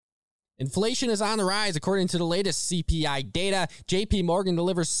Inflation is on the rise according to the latest CPI data. JP Morgan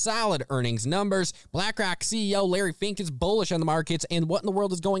delivers solid earnings numbers. BlackRock CEO Larry Fink is bullish on the markets, and what in the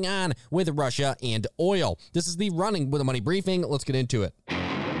world is going on with Russia and oil? This is the Running with the Money briefing. Let's get into it.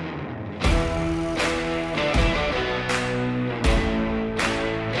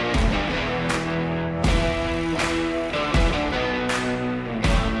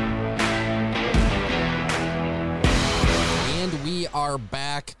 And we are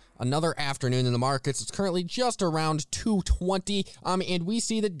back. Another afternoon in the markets. It's currently just around 220, and we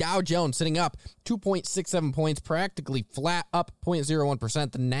see the Dow Jones sitting up 2.67 points, practically flat, up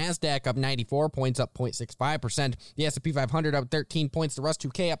 0.01%. The NASDAQ up 94 points, up 0.65%. The S&P 500 up 13 points. The Russell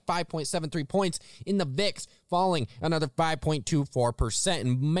 2K up 5.73 points. In the VIX, falling another 5.24%.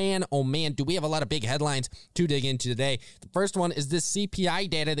 And man, oh man, do we have a lot of big headlines to dig into today. The first one is this CPI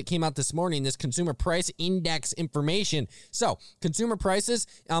data that came out this morning, this Consumer Price Index information. So, consumer prices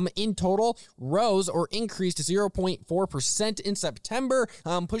in total rose or increased 0.4% in September,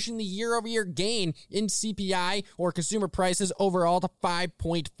 pushing the year-over-year gain in CPI or consumer prices overall to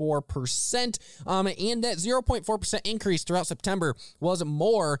 5.4%. And that 0.4% increase throughout September was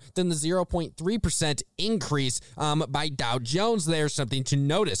more than the 0.3% increase by Dow Jones. There's something to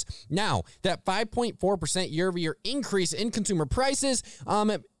notice. Now, that 5.4% year-over-year increase in consumer prices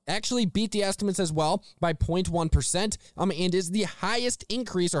actually beat the estimates as well by 0.1%, and is the highest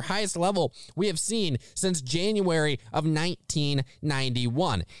increase or highest level we have seen since January of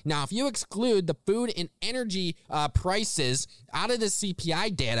 1991. Now, if you exclude the food and energy prices out of the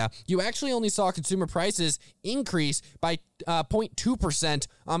CPI data, you actually only saw consumer prices increase by 0.2%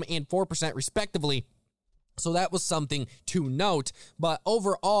 and 4% respectively. So that was something to note. But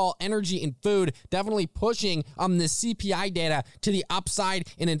overall, energy and food definitely pushing the CPI data to the upside,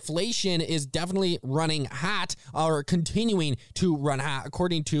 and inflation is definitely running hot or continuing to run hot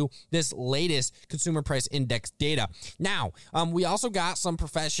according to this latest consumer price index data. Now, we also got some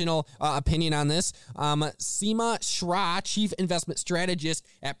professional opinion on this. Seema Shra, chief investment strategist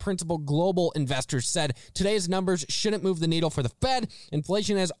at Principal Global Investors, said today's numbers shouldn't move the needle for the Fed.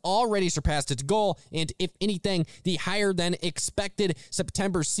 Inflation has already surpassed its goal, and if anything, the higher than expected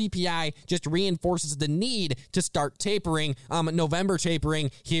September CPI just reinforces the need to start tapering. November tapering,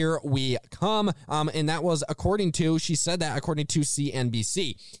 here we come. And that was she said that according to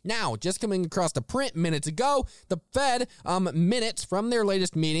CNBC. Now, just coming across the print minutes ago, the Fed minutes from their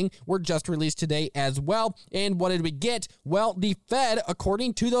latest meeting were just released today as well. And what did we get? Well, the Fed,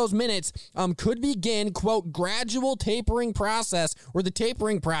 according to those minutes, could begin, quote, gradual tapering process, or the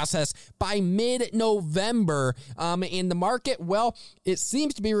tapering process by mid-November. In the market, well, it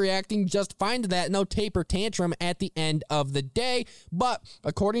seems to be reacting just fine to that. No taper tantrum at the end of the day. But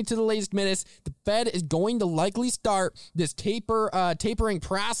according to the latest minutes, the Fed is going to likely start this tapering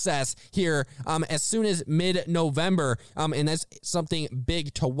process here as soon as mid-November. And that's something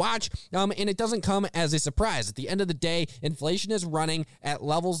big to watch. And it doesn't come as a surprise. At the end of the day, inflation is running at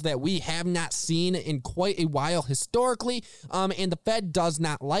levels that we have not seen in quite a while historically. And the Fed does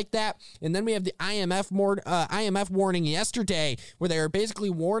not like that. And then we have the IMF warning yesterday, where they are basically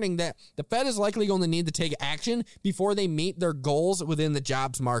warning that the Fed is likely going to need to take action before they meet their goals within the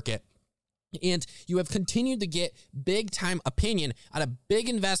jobs market. And you have continued to get big time opinion out of big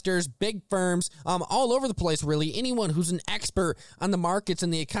investors, big firms, all over the place, really. Anyone who's an expert on the markets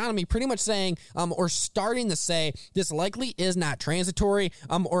and the economy pretty much saying, or starting to say, this likely is not transitory,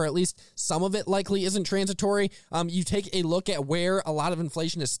 or at least some of it likely isn't transitory. You take a look at where a lot of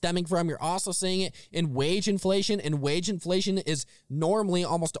inflation is stemming from. You're also seeing it in wage inflation, and wage inflation is normally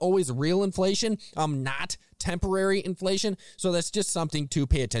almost always real inflation, not temporary inflation. So that's just something to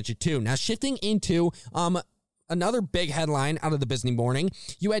pay attention to. Now, shifting into another big headline out of the Business Morning,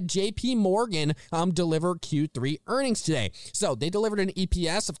 you had JP Morgan deliver Q3 earnings today. So they delivered an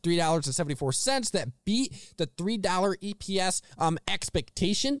EPS of $3.74 that beat the $3 EPS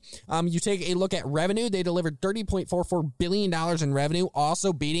expectation. You take a look at revenue, they delivered $30.44 billion in revenue,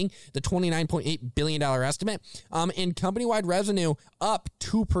 also beating the $29.8 billion estimate. And company-wide revenue up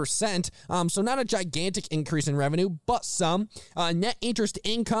 2%. So not a gigantic increase in revenue, but some. Net interest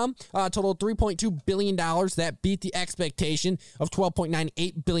income totaled $3.2 billion. That beat the expectation of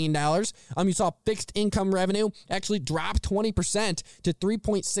 $12.98 billion. You saw fixed income revenue actually drop 20% to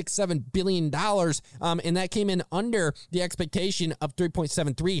 $3.67 billion. And that came in under the expectation of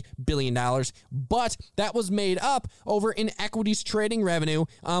 $3.73 billion. But that was made up over in equities trading revenue,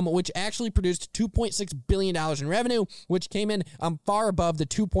 which actually produced $2.6 billion in revenue, which came in far above the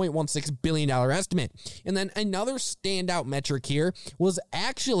 $2.16 billion estimate. And then another standout metric here was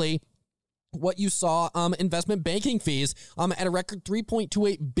actually what you saw investment banking fees at a record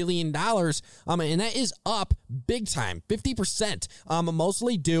 $3.28 billion, and that is up big time, 50%,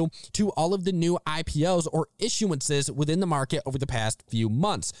 mostly due to all of the new IPOs or issuances within the market over the past few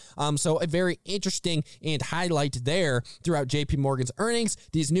months. So a very interesting and highlight there throughout JP Morgan's earnings,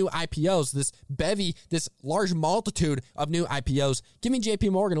 these new IPOs, this bevy, this large multitude of new IPOs, giving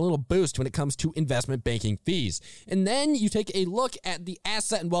JP Morgan a little boost when it comes to investment banking fees. And then you take a look at the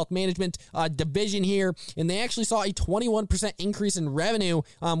asset and wealth management division here, and they actually saw a 21% increase in revenue,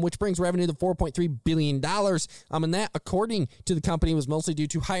 which brings revenue to $4.3 billion. And that, according to the company, was mostly due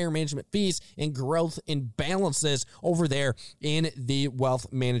to higher management fees and growth in balances over there in the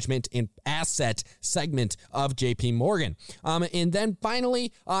wealth management and asset segment of JP Morgan. And then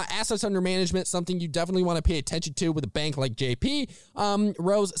finally, assets under management, something you definitely want to pay attention to with a bank like JP,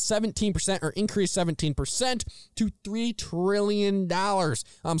 rose 17% or increased 17% to $3 trillion.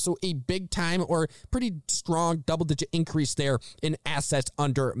 So a big time or pretty strong double-digit increase there in assets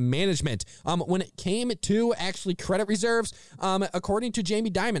under management. When it came to actually credit reserves, according to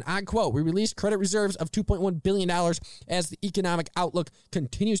Jamie Dimon, I quote, "We released credit reserves of $2.1 billion as the economic outlook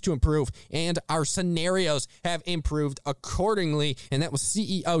continues to improve and our scenarios have improved accordingly." And that was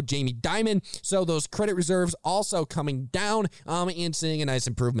CEO Jamie Dimon. So those credit reserves also coming down and seeing a nice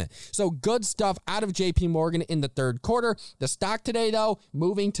improvement. So good stuff out of JP Morgan in the third quarter. The stock today, though,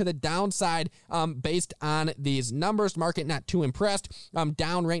 moving to the downside based on these numbers. Market not too impressed.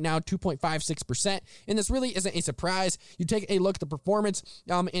 Down right now 2.56%. And this really isn't a surprise. You take a look at the performance,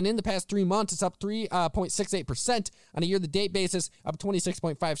 and in the past 3 months, it's up 3.68%. On a year-to-date basis, up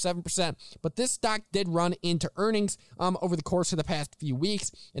 26.57%. But this stock did run into earnings over the course of the past few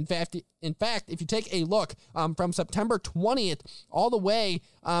weeks. In fact, if you take a look from September 20th all the way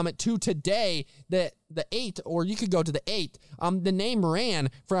to today, the 8th, or you could go to the 8th, the name ran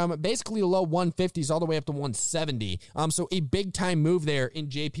from basically the low 150s all the way up to 170. So a big time move there in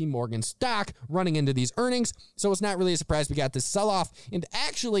JP Morgan stock running into these earnings. So it's not really a surprise we got this sell off. And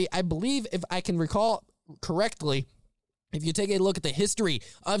actually, I believe, if I can recall correctly, if you take a look at the history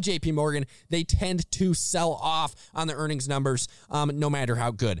of JP Morgan, they tend to sell off on the earnings numbers no matter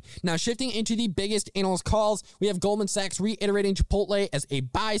how good. Now, shifting into the biggest analyst calls, we have Goldman Sachs reiterating Chipotle as a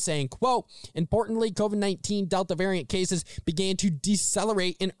buy, saying, quote, "Importantly, COVID-19 Delta variant cases began to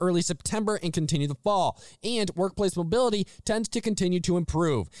decelerate in early September and continue to fall, and workplace mobility tends to continue to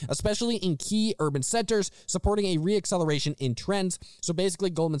improve, especially in key urban centers, supporting a reacceleration in trends." So basically,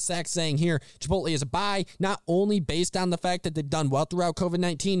 Goldman Sachs saying here, Chipotle is a buy, not only based on the fact that they've done well throughout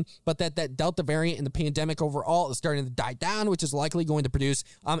COVID-19, but that Delta variant and the pandemic overall is starting to die down, which is likely going to produce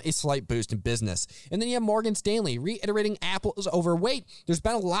a slight boost in business. And then you have Morgan Stanley reiterating Apple is overweight. There's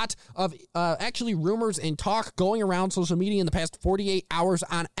been a lot of actually rumors and talk going around social media in the past 48 hours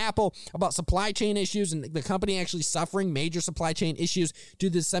on Apple about supply chain issues and the company actually suffering major supply chain issues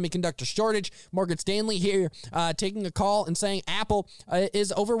due to the semiconductor shortage. Morgan Stanley here taking a call and saying Apple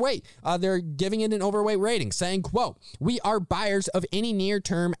is overweight. They're giving it an overweight rating, saying, quote, "We are buyers of any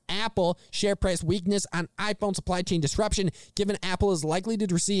near-term Apple share price weakness on iPhone supply chain disruption, given Apple is likely to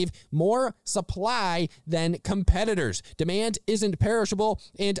receive more supply than competitors. Demand isn't perishable,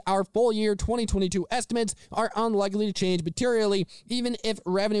 and our full year 2022 estimates are unlikely to change materially, even if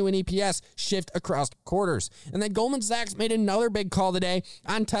revenue and EPS shift across quarters." And then Goldman Sachs made another big call today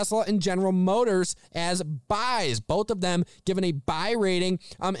on Tesla and General Motors as buys, both of them given a buy rating,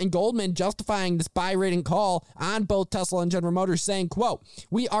 and Goldman justifying this buy rating call on both Tesla and General Motors, saying, quote,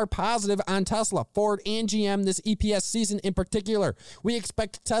 "We are positive on Tesla, Ford, and GM this EPS season in particular. We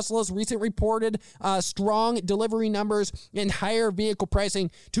expect Tesla's recent reported strong delivery numbers and higher vehicle pricing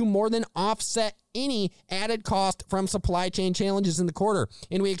to more than offset any added cost from supply chain challenges in the quarter.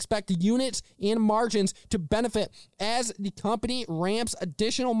 And we expect units and margins to benefit as the company ramps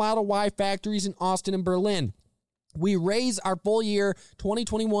additional Model Y factories in Austin and Berlin. We raise our full year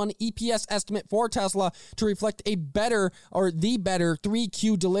 2021 EPS estimate for Tesla to reflect a better or the better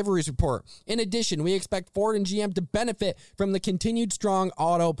 3Q deliveries report. In addition, we expect Ford and GM to benefit from the continued strong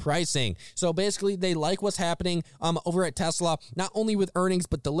auto pricing." So basically, they like what's happening over at Tesla, not only with earnings,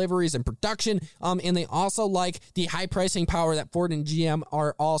 but deliveries and production. And they also like the high pricing power that Ford and GM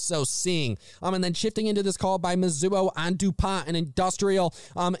are also seeing. And then shifting into this call by Mizuho on DuPont and Industrial,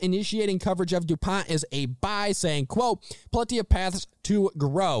 initiating coverage of DuPont as a buy, saying, quote, "Plenty of paths to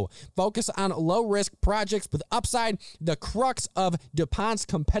grow. Focus on low-risk projects with upside. The crux of DuPont's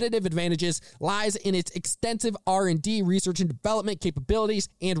competitive advantages lies in its extensive R&D, research and development capabilities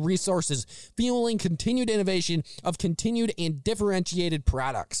and resources, fueling continued innovation of continued and differentiated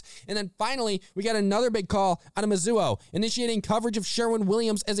products. And then finally, we got another big call out of Mizuho, initiating coverage of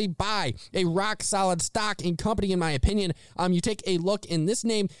Sherwin-Williams as a buy, a rock-solid stock and company, in my opinion. You take a look, and this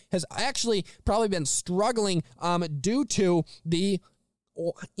name has actually probably been struggling due to the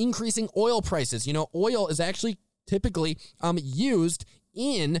increasing oil prices. You know, oil is actually typically used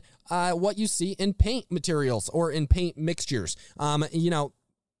in what you see in paint materials or in paint mixtures.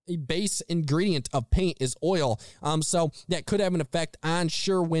 A base ingredient of paint is oil. So that could have an effect on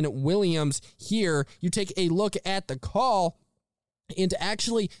Sherwin-Williams here. You take a look at the call, and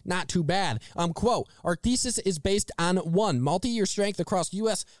actually not too bad. Quote, our thesis is based on one, multi-year strength across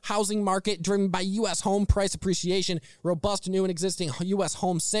U.S. housing market driven by U.S. home price appreciation, robust new and existing U.S.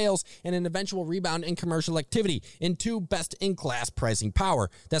 home sales, and an eventual rebound in commercial activity. And two, best-in-class pricing power.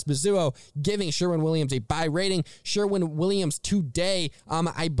 That's Mizuho giving Sherwin-Williams a buy rating. Sherwin-Williams today,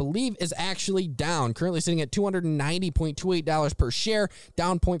 I believe, is actually down, currently sitting at $290.28 per share,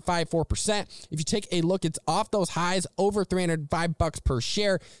 down 0.54%. If you take a look, it's off those highs, over $305 per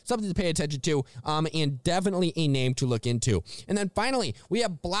share, something to pay attention to, and definitely a name to look into. And then finally, we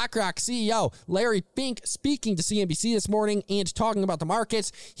have BlackRock CEO Larry Fink speaking to CNBC this morning and talking about the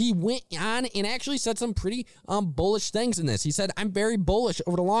markets. He went on and actually said some pretty bullish things in this. He said, I'm very bullish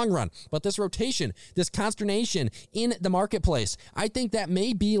over the long run, but this rotation, this consternation in the marketplace, I think that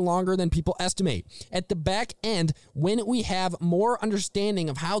may be longer than people estimate. At the back end, when we have more understanding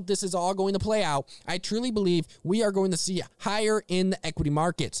of how this is all going to play out, I truly believe we are going to see higher in the equity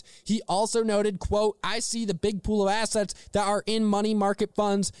markets. He also noted, quote, I see the big pool of assets that are in money market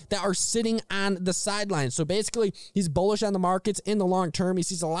funds that are sitting on the sidelines. So basically, he's bullish on the markets in the long term. He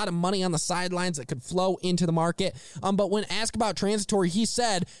sees a lot of money on the sidelines that could flow into the market. But when asked about transitory, he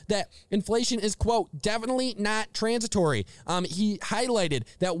said that inflation is, quote, definitely not transitory. He highlighted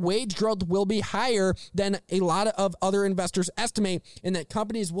that wage growth will be higher than a lot of other investors estimate, and that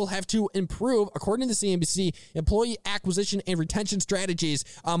companies will have to improve, according to CNBC, employee acquisition and retention strategies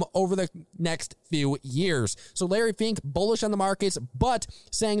over the next few years. So Larry Fink, bullish on the markets, but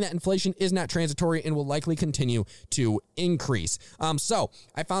saying that inflation is not transitory and will likely continue to increase. So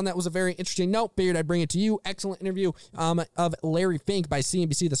I found that was a very interesting note. Figured I'd bring it to you. Excellent interview of Larry Fink by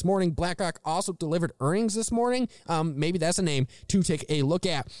CNBC this morning. BlackRock also delivered earnings this morning. Maybe that's a name to take a look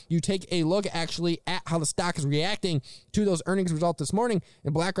at. You take a look actually at how the stock is reacting to those earnings results this morning,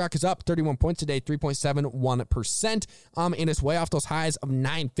 and BlackRock is up 31 points today, 3.71%, and it's way off those highs of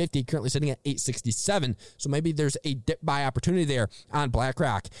 950, currently sitting at 867. So maybe there's a dip buy opportunity there on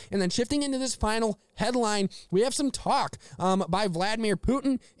BlackRock. And then shifting into this final headline, we have some talk by Vladimir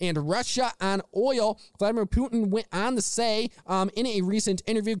Putin and Russia on oil. Vladimir Putin went on to say in a recent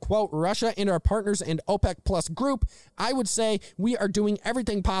interview, quote, Russia and our partners and OPEC Plus group, I would say we are doing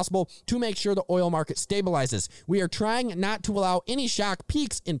everything possible to make sure the oil market stabilizes. We are trying not to allow any shock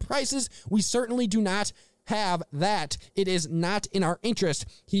peaks in prices. We certainly do not have that. It is not in our interest,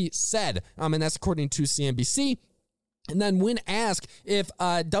 he said. And that's according to CNBC. And then when asked if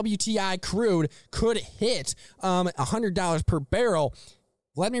WTI crude could hit $100 per barrel,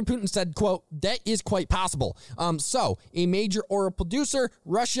 Vladimir Putin said, quote, that is quite possible. So a major oil producer,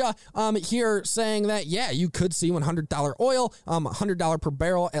 Russia, here saying that, yeah, you could see $100 oil, $100 per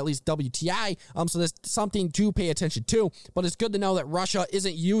barrel, at least WTI. So there's something to pay attention to, but it's good to know that Russia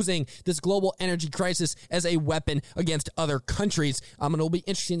isn't using this global energy crisis as a weapon against other countries. And it'll be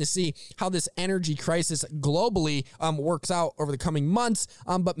interesting to see how this energy crisis globally works out over the coming months.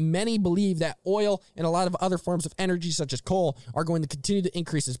 But many believe that oil and a lot of other forms of energy, such as coal, are going to continue to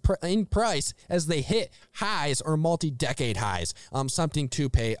increases in price as they hit highs or multi-decade highs. Something to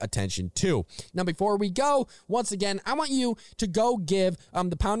pay attention to. Now, before we go, once again, I want you to go give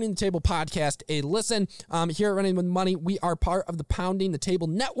the Pounding the Table podcast a listen. Here at Running with Money, we are part of the Pounding the Table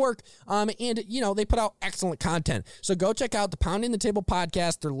network, and they put out excellent content. So go check out the Pounding the Table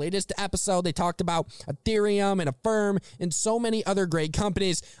podcast. Their latest episode, they talked about Ethereum and Affirm and so many other great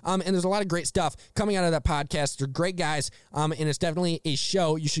companies. And there's a lot of great stuff coming out of that podcast. They're great guys, and it's definitely a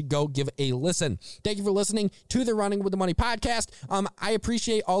show you should go give a listen. Thank you for listening to the Running with the Money podcast. I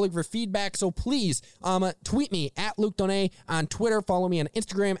appreciate all of your feedback, so please tweet me at Luke Donay on Twitter. Follow me on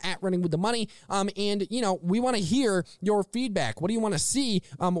Instagram at Running with the Money. And we want to hear your feedback. What do you want to see?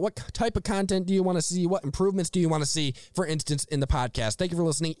 What type of content do you want to see? What improvements do you want to see, for instance, in the podcast? Thank you for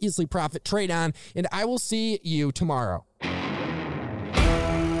listening. Easily Profit, Trade On, and I will see you tomorrow.